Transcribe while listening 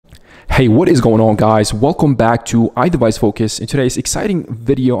Hey, what is going on, guys? Welcome back to iDeviceFocus. In today's exciting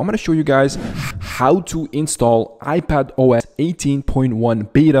video, I'm going to show you guys how to install iPadOS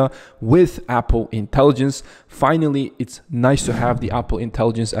 18.1 beta with Apple Intelligence. Finally, it's nice to have the Apple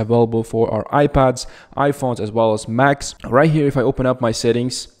Intelligence available for our iPads, iPhones, as well as Macs. Right here, if I open up my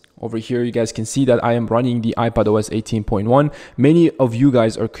settings, over here, you guys can see that I am running the iPadOS 18.1. Many of you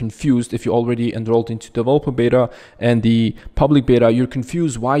guys are confused if you already enrolled into developer beta and the public beta. You're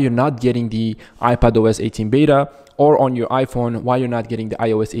confused why you're not getting the iPadOS 18 beta, or on your iPhone, why you're not getting the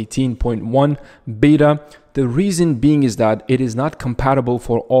iOS 18.1 beta. The reason being is that it is not compatible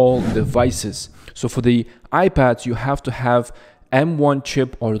for all devices. So for the iPads, you have to have M1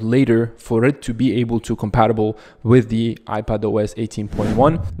 chip or later for it to be able to compatible with the iPadOS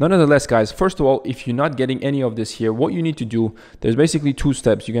 18.1. Nonetheless, guys, first of all, if you're not getting any of this here, what you need to do, there's basically two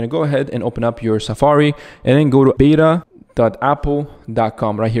steps. You're going to go ahead and open up your Safari and then go to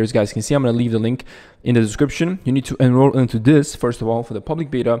beta.apple.com. right here, as you guys can see, I'm going to leave the link in the description. You need to enroll into this first of all for the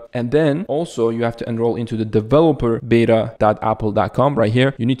public beta, and then also you have to enroll into the developer beta.apple.com. right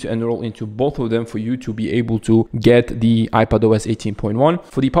here, you need to enroll into both of them for you to be able to get the iPadOS 18.1.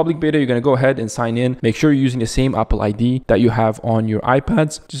 For the public beta, you're going to go ahead and sign in. Make sure you're using the same Apple ID that you have on your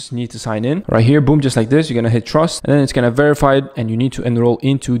iPads. Just need to sign in right here, boom, just like this. You're going to hit trust, and then it's going to verify it, and you need to enroll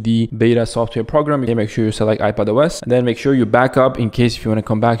into the beta software program. You make sure you select iPadOS, and then make sure you back up in case if you want to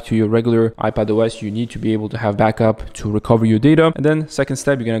come back to your regular iPadOS. You need to be able to have backup to recover your data. And then second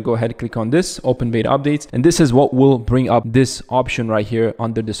step, you're going to go ahead and click on this open beta updates, and this is what will bring up this option right here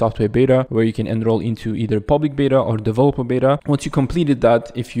under the software beta, where you can enroll into either public beta or developer beta. Once you completed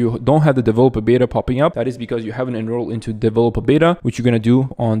that, if you don't have the developer beta popping up, that is because you haven't enrolled into developer beta, which you're going to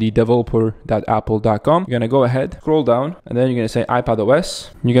do on the developer.apple.com. You're going to go ahead, scroll down, and then you're going to say iPadOS.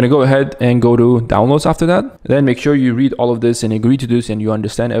 You're going to go ahead and go to downloads after that. And then make sure you read all of this and agree to this and you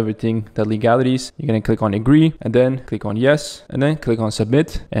understand everything, the legalities. You're going to click on agree, and then click on yes, and then click on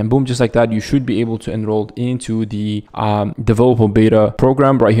submit, and boom, just like that, you should be able to enroll into the developer beta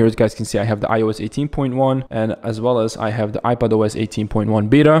program. Right here, as you guys can see, I have the iOS 18.1 and as well as I have the iPadOS 18.1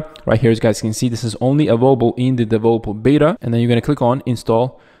 beta. Right here, as you guys can see, this is only available in the developer beta, and then you're going to click on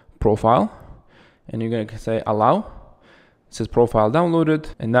install profile, and you're going to say allow. It says profile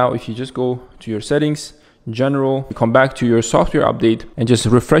downloaded, and now if you just go to your settings, general, you come back to your software update and just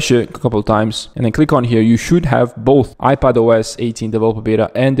refresh it a couple of times, and then click on here. You should have both iPadOS 18 developer beta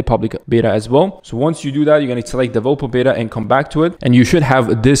and the public beta as well. So once you do that, you're going to select developer beta and come back to it, and you should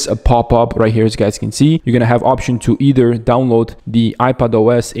have this pop up right here. As you guys can see, you're going to have option to either download the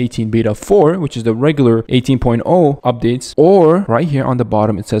iPadOS 18 beta 4, which is the regular 18.0 updates, or right here on the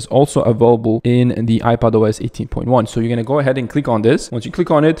bottom it says also available in the iPadOS 18.1. so you're going to go ahead and click on this. Once you click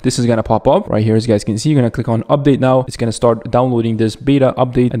on it, this is going to pop up right here. As you guys can see, you're going to click on update now. It's going to start downloading this beta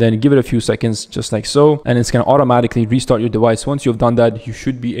update, and then give it a few seconds just like so, and it's going to automatically restart your device. Once you've done that, you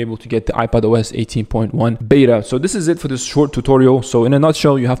should be able to get the iPadOS 18.1 beta. So this is it for this short tutorial. So in a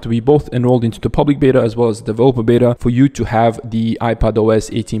nutshell, you have to be both enrolled into the public beta as well as the developer beta for you to have the iPadOS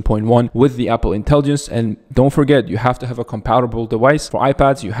 18.1 with the Apple Intelligence. And don't forget, you have to have a compatible device. For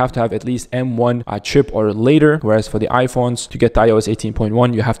iPads, you have to have at least M1 chip or later, whereas for the iPhones, to get the iOS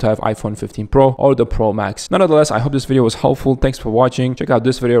 18.1, you have to have iPhone 15 Pro or the Pro Max. Nonetheless, I hope this video was helpful. Thanks for watching. Check out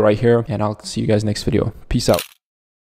this video right here, and I'll see you guys next video. Peace out.